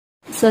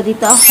So,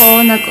 dito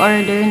ako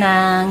nag-order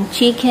ng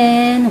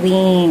chicken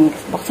wings.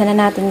 Buksan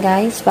na natin,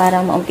 guys, para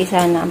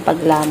maumpisa na ang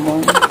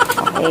paglamon.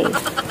 Okay.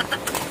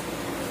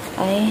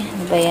 Ay,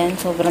 ano ba yan?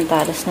 Sobrang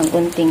talas ng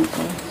gunting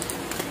ko.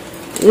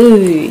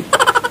 Uy!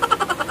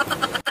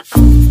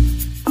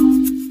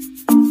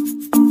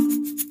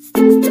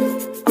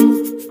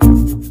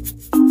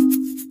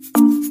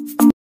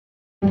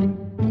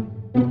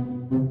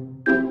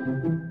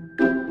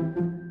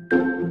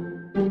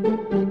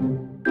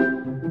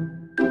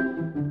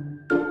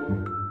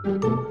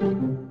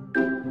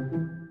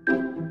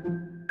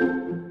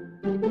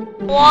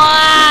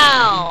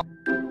 Wow!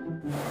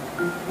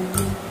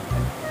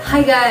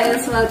 Hi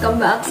guys! Welcome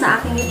back sa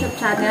aking YouTube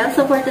channel.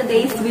 So for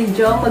today's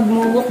video,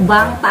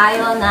 magmumukbang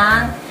tayo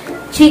ng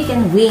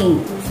chicken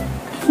wings.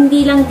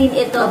 Hindi lang din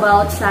ito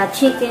about sa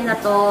chicken na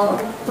to,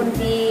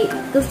 kundi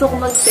gusto ko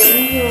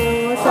mag-thank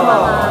you sa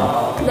mga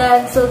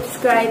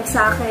nag-subscribe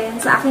sa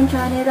aking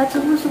channel at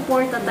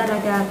sumusuporta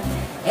talaga.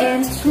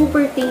 And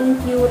super thank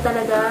you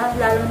talaga,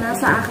 lalo na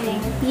sa aking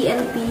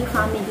PLP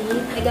family.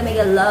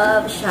 Mega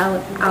love, shout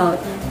out.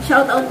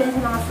 Shout out din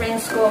sa mga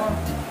friends ko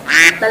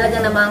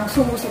talaga namang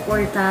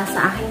sumusuporta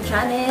sa aking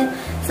channel,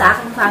 sa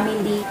aking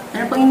family.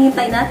 Ano pang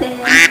hinihintay natin?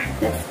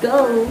 Let's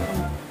go!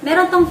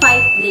 Meron tong 5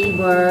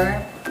 flavor.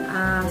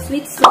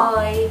 Sweet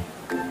soy.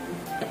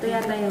 Ito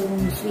yata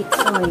yung sweet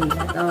soy.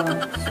 Ito.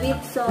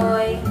 Sweet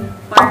soy,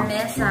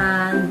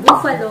 parmesan,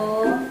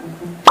 buffalo,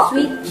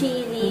 sweet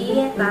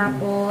chili,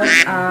 tapos,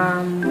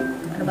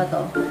 ano ba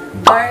to?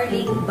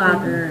 Garlic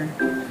butter.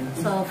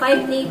 So,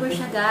 5 flavors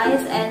siya,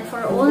 guys. And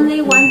for only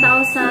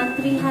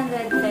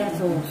 1,300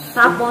 pesos.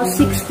 Tapos,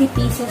 60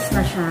 pieces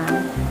na siya.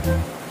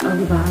 O,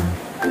 diba?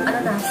 Ano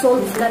na,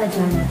 sold ka na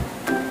dyan.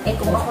 Eh,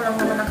 kung ako lang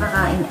naman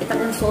nakakain,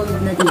 talagang sold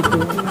na dito.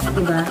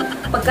 Diba?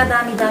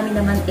 Pagkadami-dami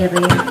naman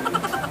ere.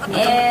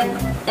 And,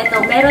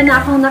 eto, meron na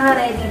akong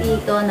naka-ready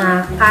dito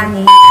na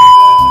kanin.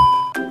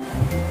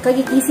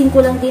 Kagigising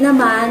ko lang din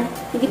naman.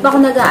 Hindi pa ako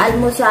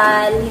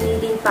nag-aalmusal.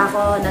 Hindi din pa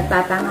ako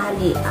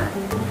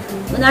nagtatanghalian.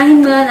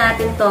 Unahin muna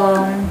natin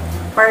tong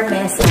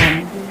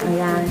parmesan.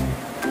 Ayan.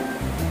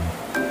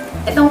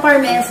 Itong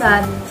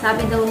parmesan,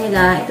 sabi daw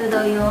nila, ito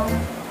daw yung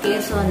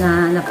keso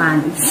na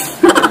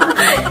napanis.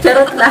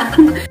 Charot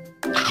lang.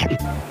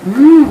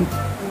 Ang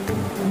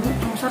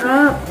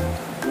sarap.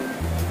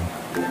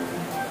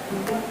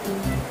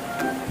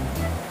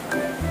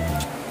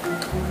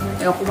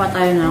 Kuha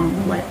tayo ng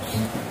wipes.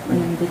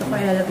 Ayan, dito ko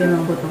ilalagay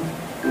mga buto.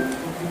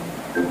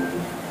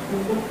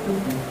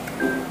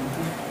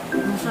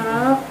 Ang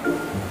sarap.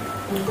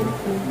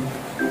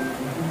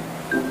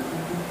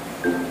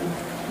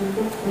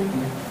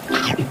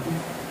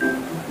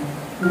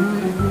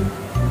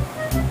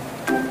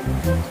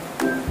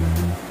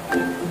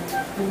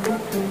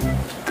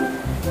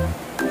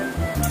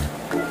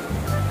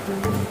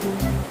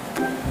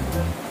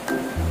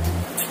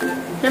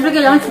 Siyempre,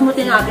 kailangan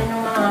sumutin natin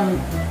yung mga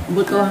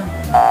buto.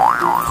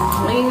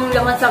 Ngayon yung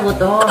laman sa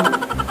buto.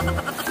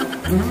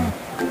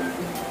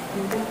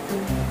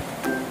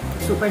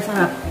 Super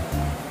sarap.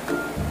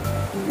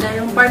 Na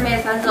yung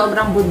parmesan,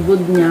 sobrang budbud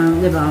niya,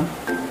 di ba?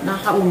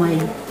 Nakakaumay.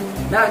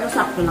 Dahil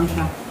sakto lang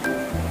siya.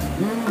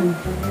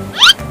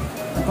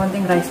 May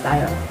konting rice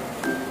tayo.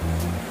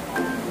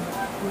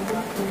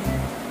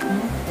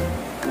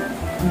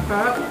 Ang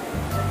sarap.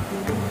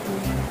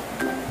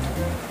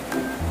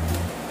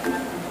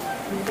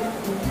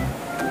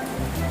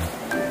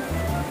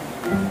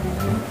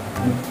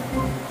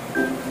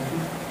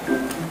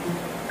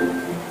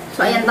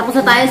 So, ayan, tapos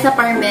na tayo sa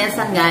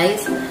parmesan,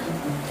 guys.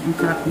 Ang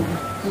sarap na.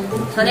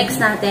 So, next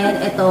natin,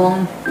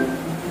 itong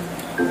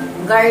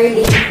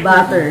garlic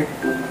butter.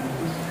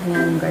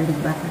 Ayan, garlic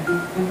butter.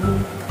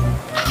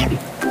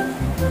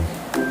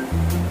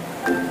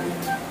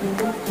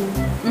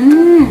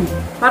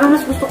 Parang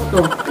mas gusto ko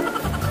to.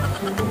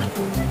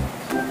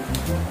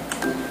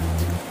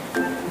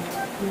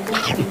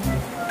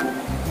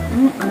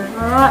 Ang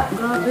sarap.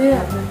 Grabe.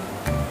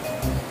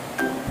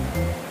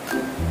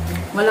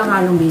 Walang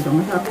halong dito.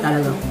 Masarap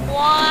talaga.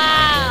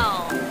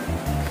 Wow!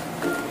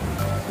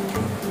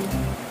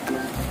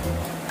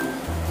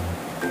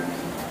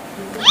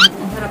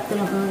 Ang sarap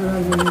talaga.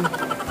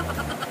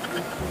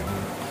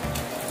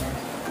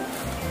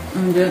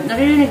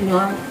 Naririnig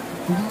nyo?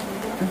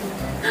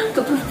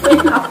 Tutuloy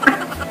na ako.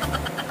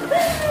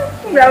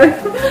 Grabe.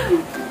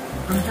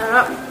 Ang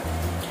sarap.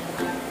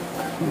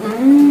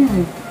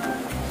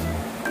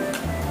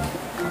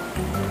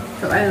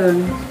 So,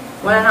 ayun.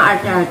 Wala nang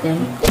arte-arte.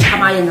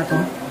 Kamayan na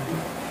to.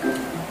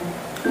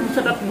 Ang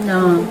sarap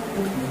na.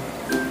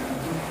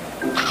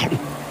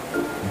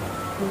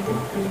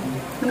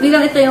 Hindi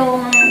lang ito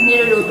yung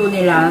niluluto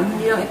nila.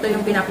 Hindi lang ito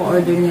yung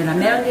pinapa-order nila.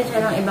 Meron din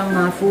silang ibang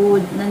mga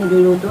food na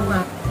niluluto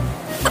nga.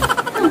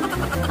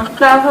 Ang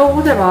takaw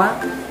ko, diba?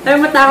 Pero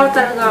matakaw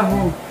talaga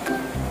ako.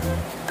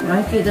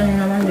 Makikita nyo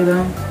naman, diba?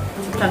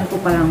 Chan ko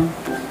pa lang.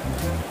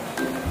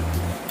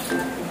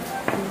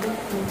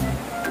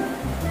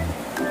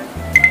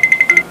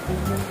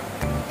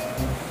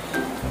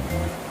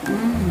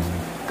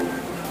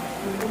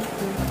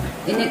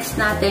 I-next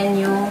natin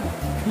yung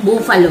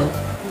buffalo.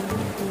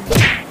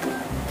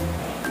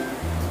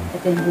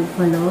 chicken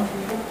buffalo.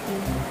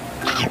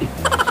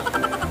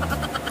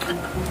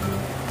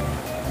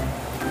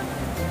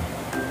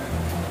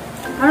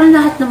 Parang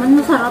lahat naman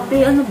masarap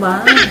eh. Ano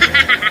ba?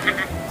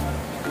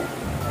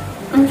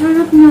 Ang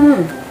sarap niya.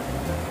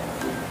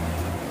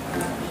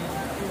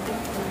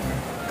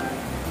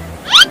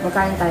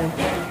 Magkain tayo.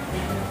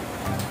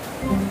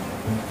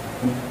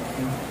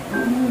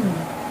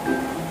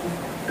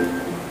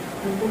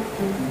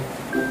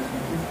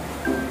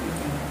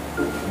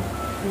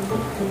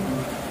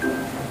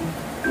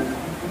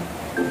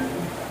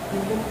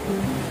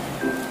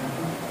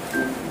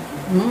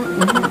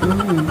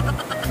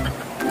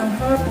 Ang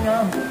sarap niya.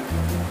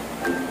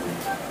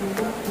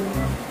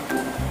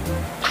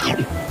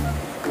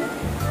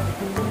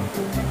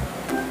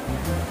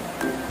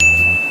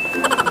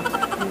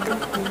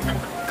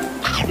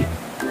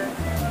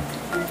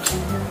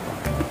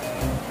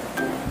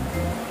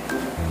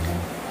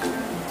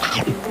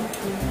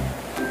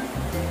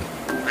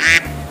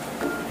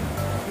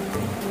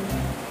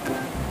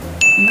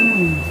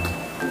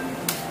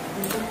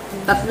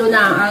 Tatlo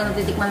na ang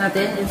titikman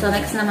natin. So,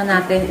 next naman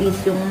natin is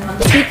yung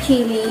sweet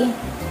chili.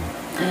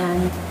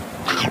 Ayan.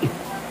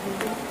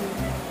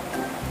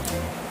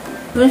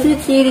 Yung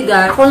sweet chili,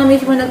 guys. Ako na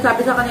mismo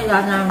nagsabi sa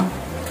kanila na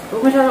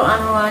huwag masyadong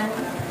angawan.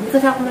 Hindi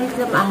kasi ako malis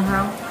na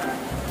maanghang.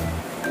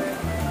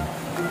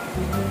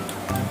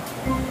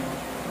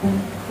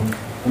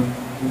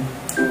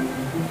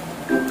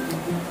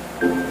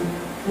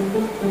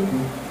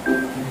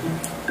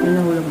 Yan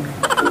nahulog na.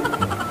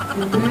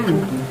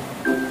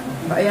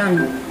 Ayan.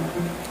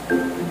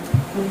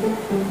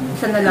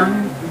 Isa na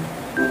lang.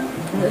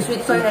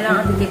 Sweet soy na lang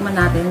ang titikman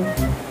natin.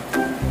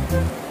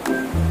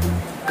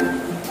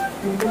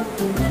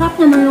 Sarap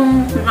naman yung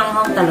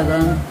maanghang talaga.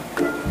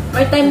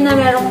 May time na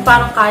merong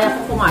parang kaya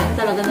ko kumain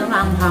talaga ng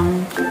maanghang.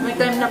 May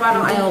time na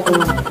parang ayaw ko.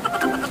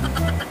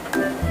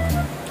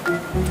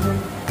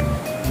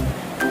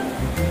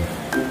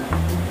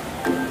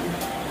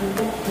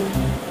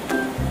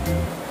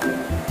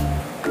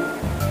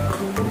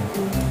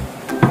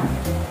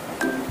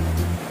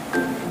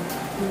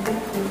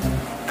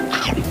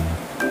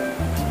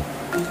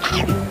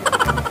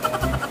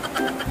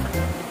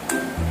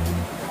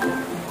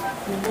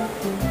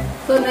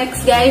 So,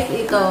 next guys,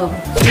 ito,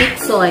 sweet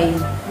soy.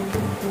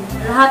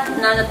 Lahat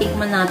na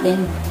natikman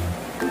natin.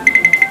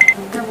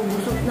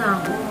 Nabubusog na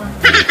ako.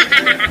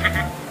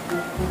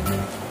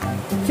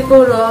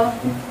 Siguro,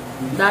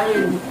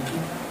 dahil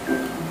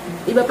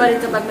iba pa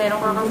rin kapag meron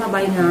kang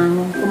kasabay na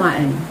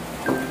kumain.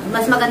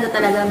 Mas maganda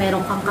talaga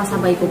meron kang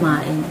kasabay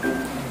kumain.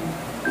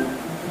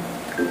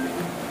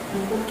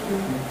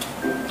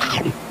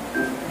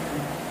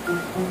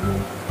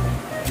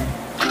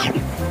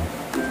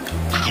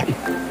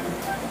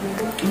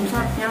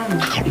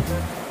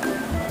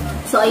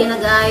 So, ayun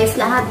na guys.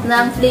 Lahat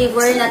ng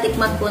flavor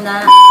natikman ko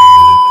na.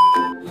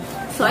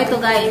 So, ito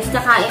guys.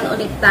 Kakain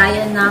ulit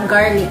tayo ng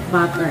garlic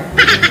butter.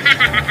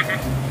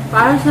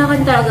 Para sa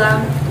akin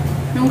talaga,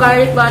 yung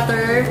garlic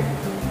butter,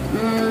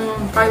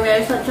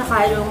 parmesan, at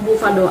saka yung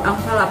buffalo, ang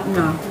sarap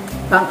na.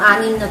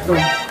 Pang-anim na to.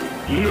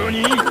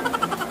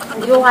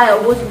 Hindi ko kaya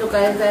ubusin ito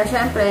kaya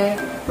syempre,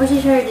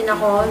 masishare din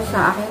ako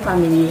sa aking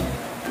family.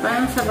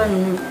 Parang sa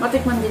ganun,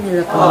 matikman din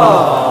nila to.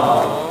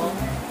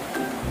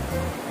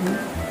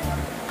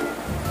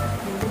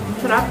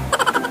 Sarap.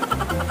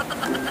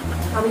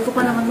 Sabi ko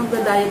pa naman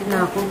magda-diet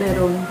na ako,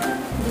 pero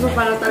hindi ko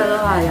pala talaga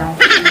kaya.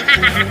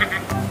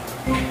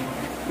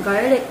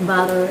 Garlic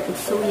butter,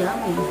 it's so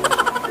yummy.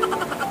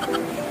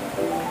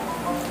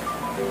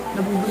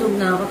 Nabubusog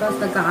na ako, tapos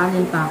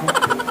nagkakanin pa ako.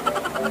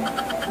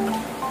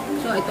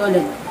 So, ito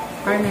ulit.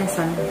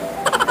 Parmesan.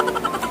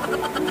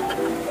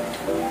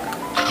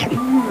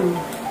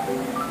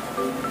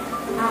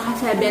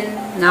 Nakaka-7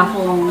 na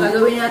akong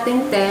gagawin natin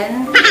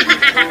 10.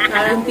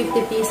 Parang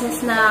 50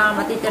 pieces na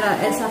matitira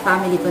sa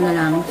family ko na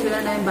lang.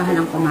 Sila na yung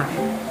bahalang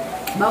kumain.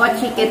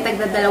 Bawat chicken,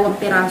 tagda-2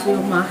 piraso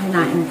yung mga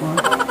kinain ko.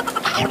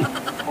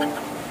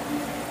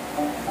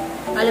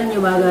 Alam nyo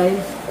ba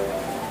guys,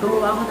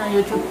 gumawa ako ng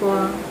YouTube ko.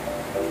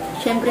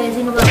 Siyempre,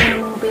 sino ba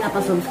ako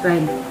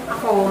pinapasubscribe?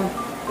 Ako,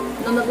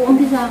 nung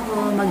nag-uumpisa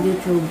ako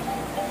mag-YouTube,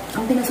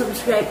 ang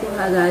pinasubscribe ko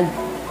agad,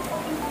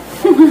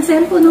 mga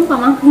cellphone ng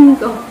pamangkin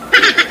ko.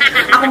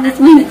 Ako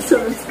mismo yung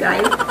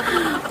nag-subscribe.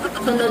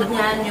 Sunod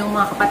niyan yung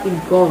mga kapatid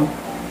ko.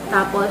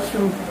 Tapos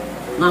yung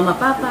mama,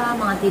 papa,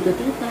 mga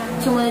tito-tita.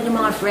 Sumunod yung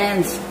mga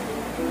friends.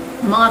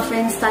 Mga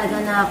friends talaga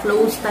na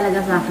close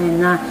talaga sa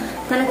akin. Na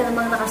talaga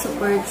namang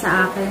nakasupport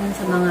sa akin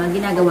sa mga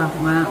ginagawa ko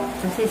nga.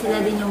 Kasi sila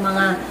din yung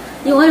mga,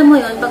 yung alam mo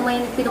yun, pag may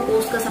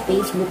pinopost ka sa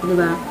Facebook, di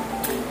ba?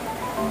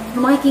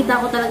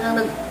 Makikita ko talagang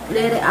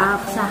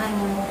nag-react sa akin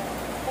yung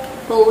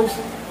post.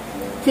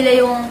 Sila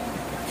yung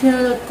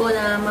sinunod ko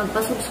na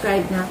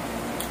magpa-subscribe na.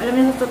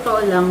 Alam mo, sa totoo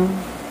lang,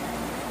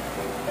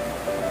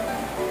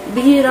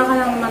 bihira ka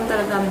lang naman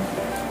talaga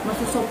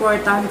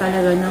masusuportahan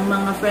talaga ng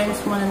mga friends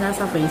mo na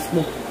nasa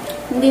Facebook.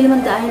 Hindi naman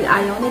dahil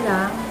ayaw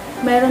nila,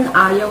 meron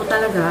ayaw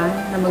talaga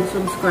na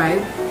mag-subscribe,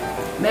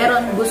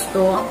 meron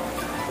gusto,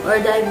 or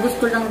dahil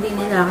gusto lang din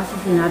nila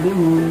kasi sinabi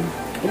mo.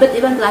 iba't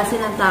ibang klase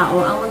ng tao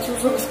ang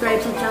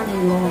magsusubscribe sa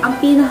channel mo. Ang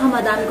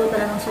pinakamadami ko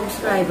talagang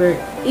subscriber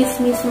is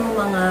mismo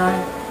mga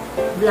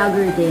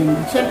vlogger din.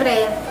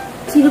 Siyempre,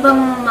 sino bang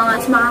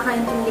mga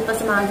makakaintindi pa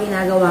sa mga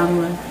ginagawa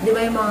mo? Di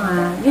ba yung mga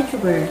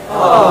YouTuber?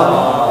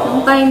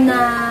 Nung time na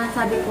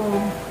sabi ko,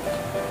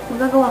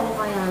 magagawa ko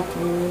kaya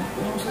ito,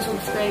 yung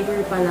subscriber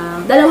pa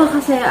lang. Dalawa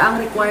kasi ang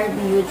required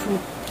ni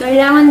YouTube.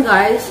 Kailangan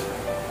guys,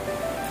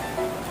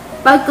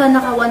 pagka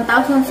naka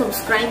 1,000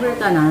 subscriber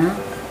ka na,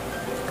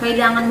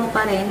 kailangan mo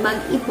pa rin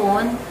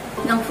mag-ipon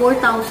ng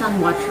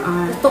 4,000 watch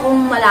hour. Gusto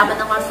kong malaman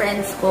ng mga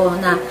friends ko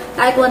na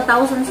kahit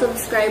 1,000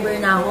 subscriber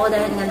na ako,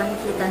 dahil nga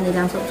nakikita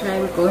nilang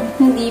subscriber ko,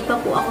 hindi pa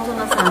po ako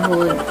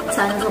sumasahod.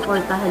 Sana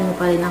supportahan mo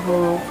pa rin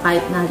ako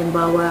kahit na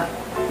halimbawa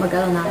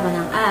magkaroon na ako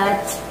ng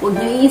ads. Huwag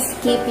nyo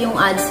i-skip yung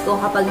ads ko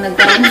kapag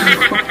nagkaroon na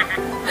ako.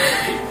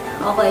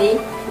 Okay?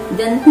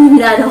 Diyan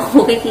lalo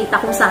ko kikita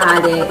kung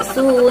sakali.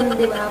 Soon,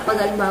 di ba? Pag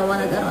halimbawa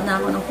nagkaroon na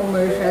ako ng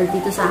commercial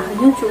dito sa akin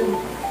YouTube,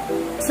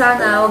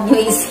 sana huwag nyo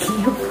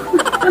i-skip.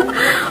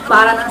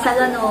 Para nang sa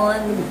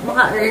ganun,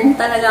 maka-earn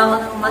talaga ako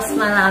ng mas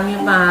marami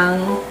pang,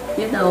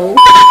 you know.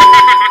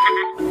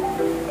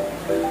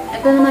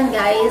 Ito naman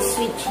guys,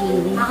 sweet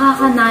chili.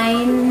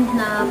 Nakaka-9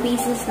 na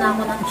pieces na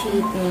ako ng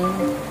chicken.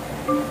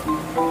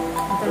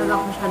 Talaga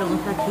ako masyadong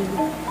sa chili.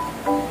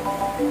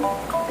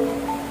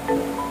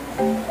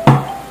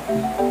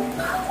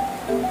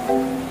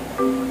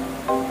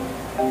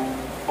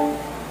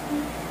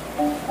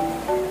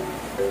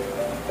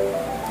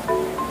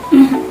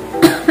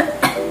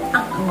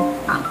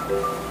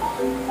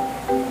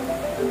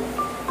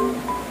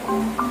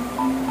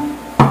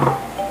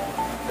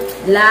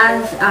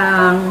 Last,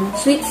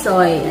 sweet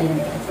soy. Ayan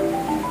guys.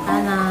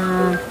 Sana,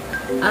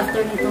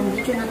 after nitong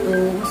video na to,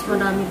 mas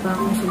marami pa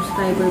akong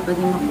subscriber pa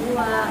din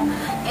makuha.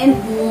 And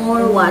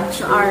more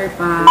watch hour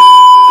pa.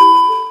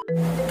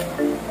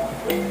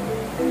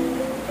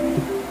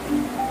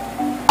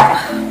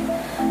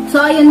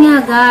 So, ayun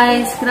nga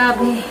guys.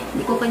 Grabe.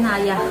 Hindi ko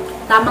kinaya.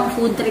 Tamang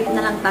food trip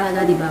na lang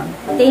talaga, diba?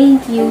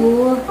 Thank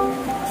you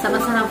sa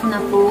masarap na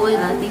food.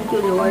 Thank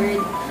you,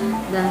 Lord.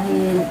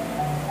 Dahil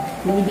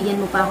binibigyan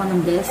mo pa ako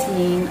ng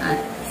blessing.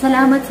 At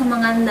salamat sa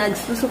mga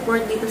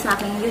nag-support dito sa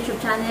aking YouTube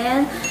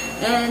channel.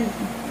 And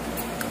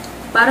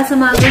para sa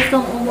mga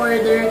gustong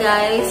umorder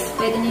guys,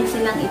 pwede nyo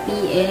silang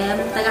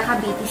i-PM.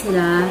 Taga-Cavite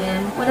sila.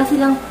 And wala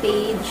silang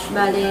page.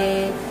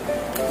 Bale,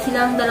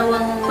 silang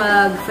dalawang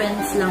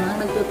mag-friends lang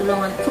ang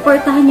nagtutulungan.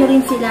 Supportahan nyo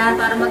rin sila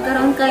para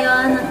magkaroon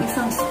kayo ng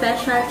isang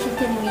special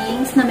chicken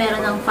wings na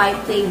meron ng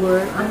 5 flavor.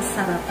 Ang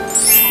sarap.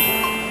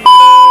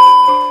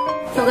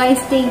 So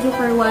guys, thank you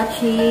for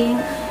watching.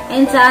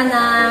 And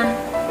sana,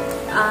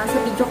 sa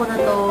video ko na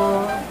to,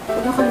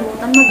 huwag nyo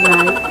kalimutan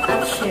mag-like.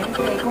 At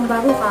syempre, kung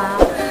bago ka,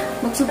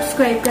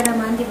 mag-subscribe ka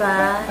naman, di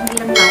ba?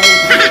 Hindi lang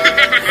like.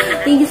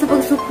 Thank you sa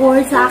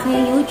pag-support sa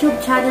aking YouTube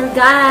channel,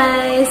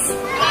 guys!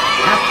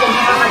 At huwag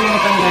nyo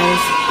kakalimutan,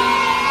 guys.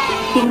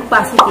 Think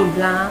positive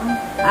lang.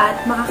 At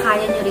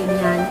makakaya nyo rin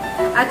yan.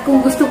 At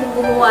kung gusto mong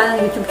gumawa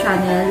ng YouTube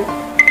channel,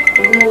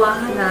 gumawa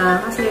ka na.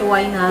 Kasi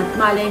why not?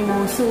 Malay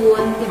mo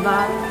soon, di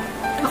ba?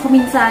 Ako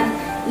minsan,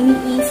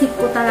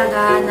 iniisip ko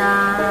talaga na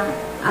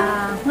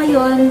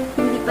ngayon,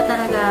 hindi pa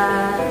talaga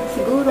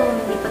siguro,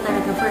 hindi pa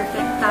talaga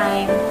perfect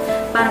time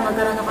para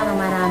magkaroon ako ng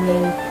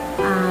maraming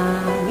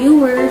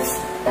viewers.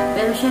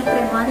 Pero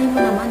syempre, malay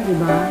mo naman, di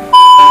ba?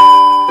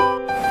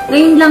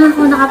 Ngayon lang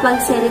ako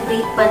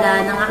nakapag-celebrate pala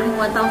ng aking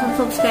 1,000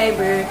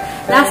 subscriber.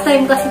 Last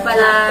time kasi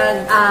pala,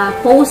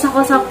 post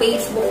ako sa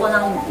Facebook ko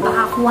ng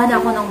nakakuha na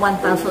ako ng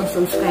 1,000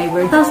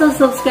 subscriber. 1,000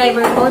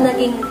 subscriber ko,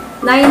 naging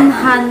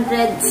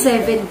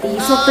 970.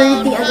 So,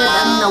 30 agad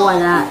ang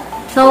nawala.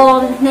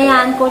 So,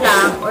 nayaan ko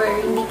lang or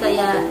hindi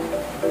kaya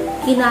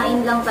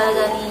kinain lang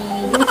talaga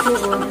ni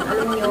YouTube.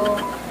 Alam nyo,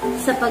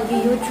 sa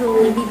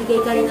pag-YouTube, bibigay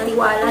ka rin ng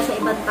tiwala sa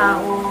ibang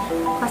tao.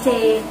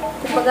 Kasi,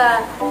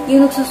 kumbaga,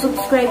 yung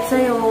nagsusubscribe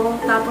sa'yo,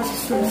 tapos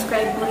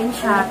subscribe mo rin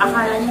siya,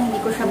 akala niya hindi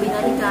ko siya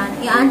binalikan,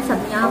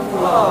 i-unsub niya ako.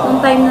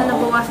 Nung time na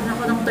nabawasan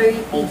ako ng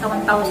 30 sa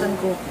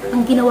 1,000 ko,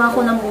 ang ginawa ko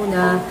na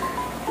muna,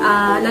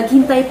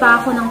 naghintay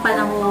pa ako ng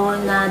panahon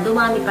na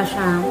dumami pa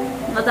siya.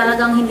 Na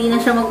talagang hindi na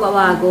siya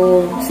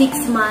magbabago.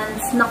 6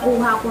 months,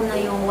 nakuha ko na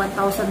yung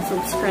 1,000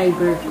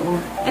 subscriber ko.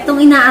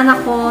 Itong inaanak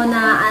ko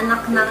na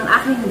anak ng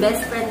aking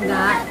best friend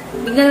nga,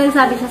 bigla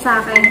nagsabi siya sa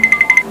akin,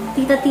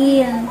 Tita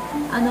Tin,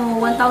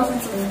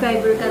 1,000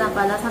 subscriber ka na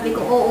pala. Sabi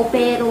ko, oo,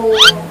 pero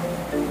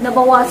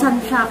nabawasan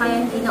siya,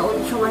 kaya hindi na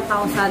ulit siya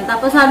 1,000.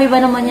 Tapos sabi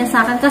ba naman niya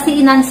sa akin,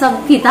 kasi inansub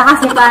kita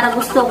kasi para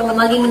gusto ko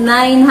maging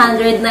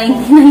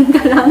 999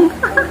 ka lang.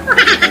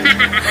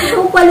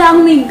 So pala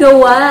ang may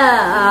gawa,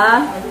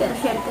 Pero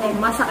syempre,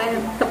 masakit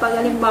kapag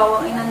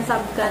halimbawa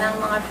inansub ka ng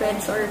mga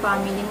friends or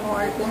family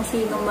mo or kung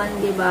sino man,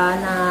 diba,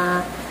 na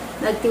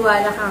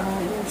nagtiwala kang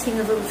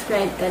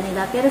sinusubscribe ka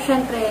nila. Pero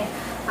syempre,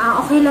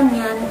 okay lang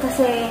yan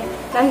kasi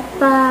kahit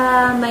pa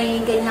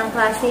may ganyang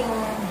klaseng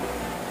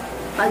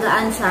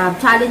pag-aansab,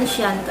 challenge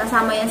yan,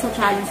 kasama yan sa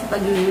challenge sa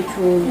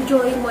pag-YouTube.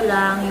 Enjoy mo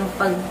lang yung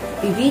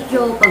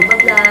pag-video,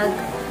 pag-vlog.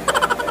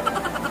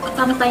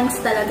 Sometimes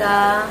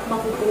talaga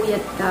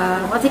mapupuyat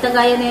ka. Kasi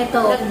kagaya nito,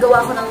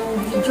 naggawa ko ng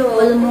video.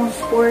 Almost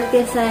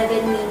 47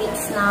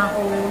 minutes na ako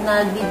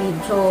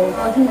nag-video.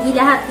 Hindi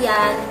lahat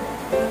yan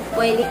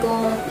pwede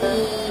kong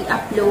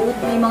i-upload.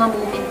 May mga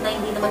moment na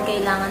hindi naman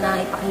kailangan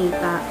na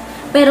ipakita.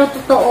 Pero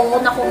totoo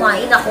na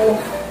kumain ako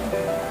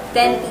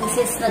 10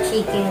 pieces na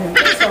chicken.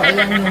 So,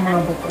 ayan yung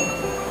mga buko.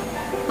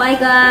 Bye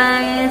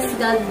guys!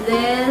 God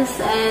bless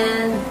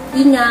and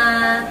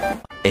ingat!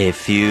 A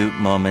few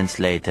moments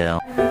later.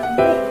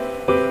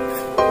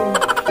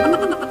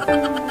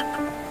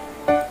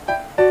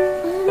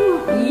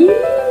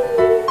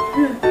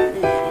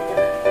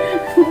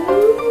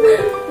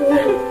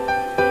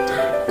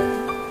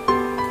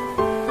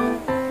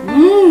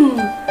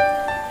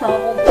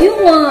 Sarap yun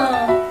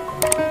ah!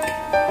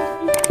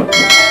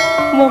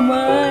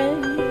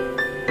 Mamay!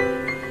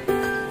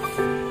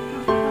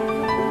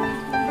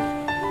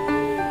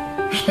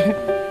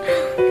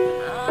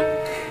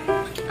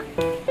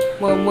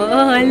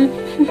 Mamahal.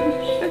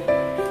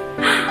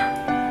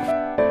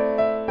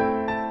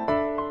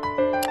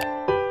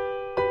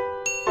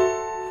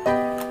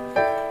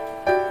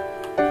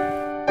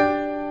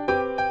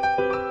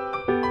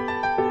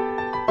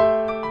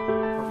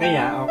 Okay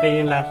okay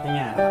yung lasa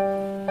niya.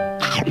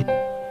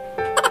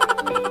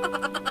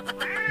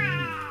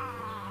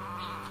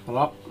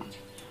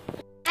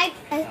 Like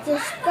and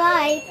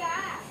subscribe.